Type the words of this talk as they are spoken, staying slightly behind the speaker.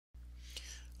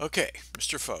Okay,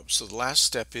 Mr. Phobes. So the last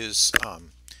step is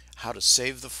how to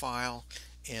save the file,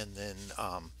 and then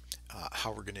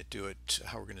how we're going to do it,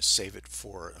 how we're going to save it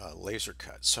for laser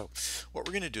cut. So what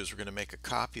we're going to do is we're going to make a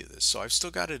copy of this. So I've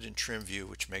still got it in trim view,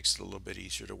 which makes it a little bit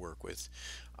easier to work with.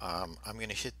 I'm going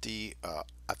to hit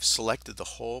I've selected the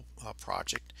whole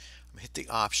project. I'm going to hit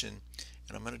the option,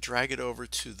 and I'm going to drag it over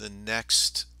to the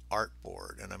next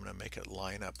artboard, and I'm going to make it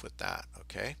line up with that.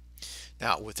 Okay.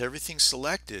 Now, with everything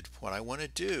selected, what I want to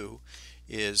do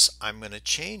is I'm going to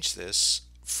change this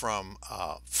from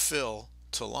fill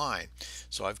to line.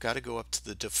 So I've got to go up to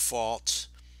the default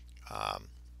um,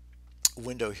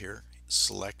 window here,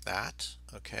 select that,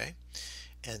 okay,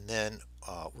 and then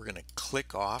we're going to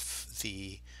click off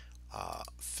the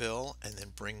fill and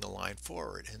then bring the line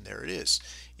forward, and there it is.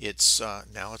 It's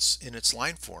now it's in its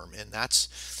line form, and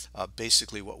that's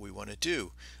basically what we want to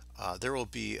do. There will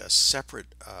be a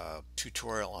separate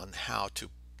tutorial on how to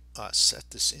set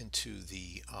this into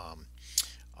the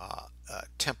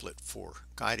template for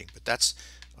guiding, but that's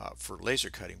for laser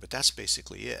cutting, but that's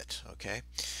basically it. Okay,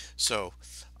 so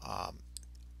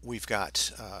we've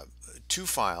got two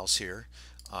files here.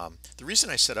 The reason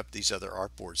I set up these other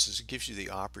artboards is it gives you the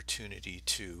opportunity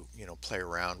to, play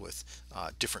around with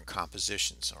different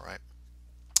compositions. All right,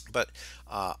 but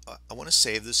I want to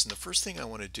save this, and the first thing I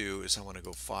want to do is I want to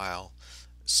go File,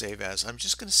 Save As. I'm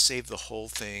just going to save the whole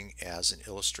thing as an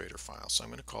Illustrator file, so I'm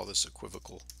going to call this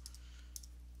equivocal.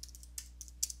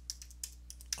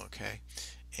 Okay,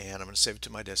 and I'm going to save it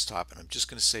to my desktop, and I'm just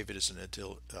going to save it as an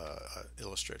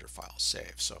Illustrator file.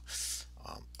 Save. So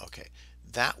okay,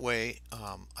 that way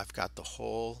I've got the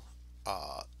whole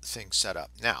thing set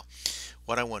up. Now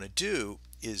what I want to do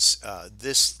is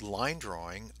this line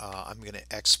drawing I'm going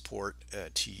to export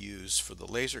to use for the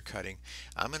laser cutting.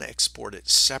 I'm going to export it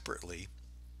separately,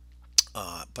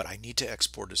 but I need to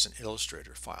export as an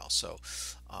Illustrator file. So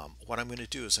what I'm going to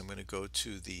do is I'm going to go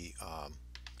to the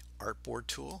artboard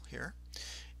tool here,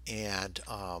 and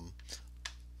I'm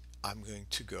going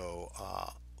to go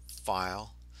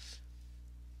File,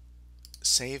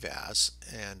 Save As,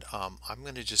 and I'm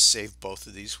going to just save both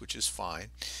of these, which is fine.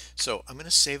 So I'm going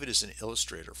to save it as an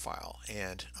Illustrator file,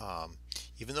 and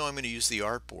even though I'm going to use the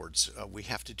artboards, we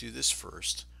have to do this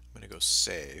first. I'm going to go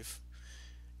Save,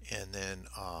 and then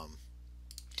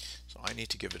so I need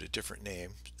to give it a different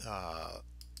name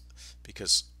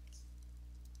because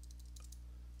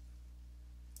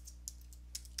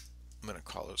I'm going to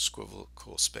call it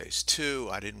equivocal space 2.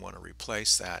 I didn't want to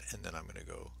replace that, and then I'm going to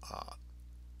go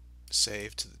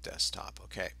save to the desktop.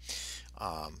 Okay,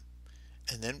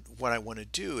 and then what I want to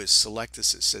do is select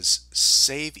this. It says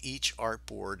save each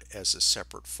artboard as a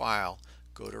separate file.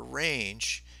 Go to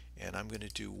range, and I'm going to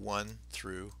do 1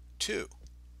 through 2.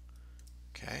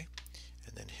 Okay,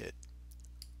 and then hit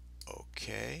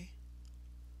OK.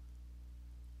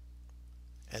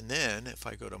 And then if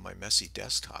I go to my messy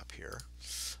desktop here,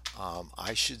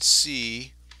 I should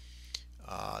see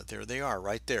there they are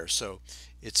right there. So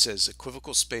it says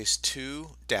equivocal space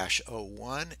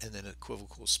 2-01 and then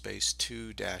equivocal space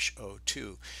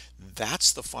 2-02.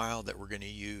 That's the file that we're going to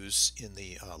use in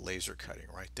the laser cutting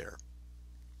right there.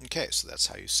 Okay, so that's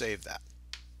how you save that.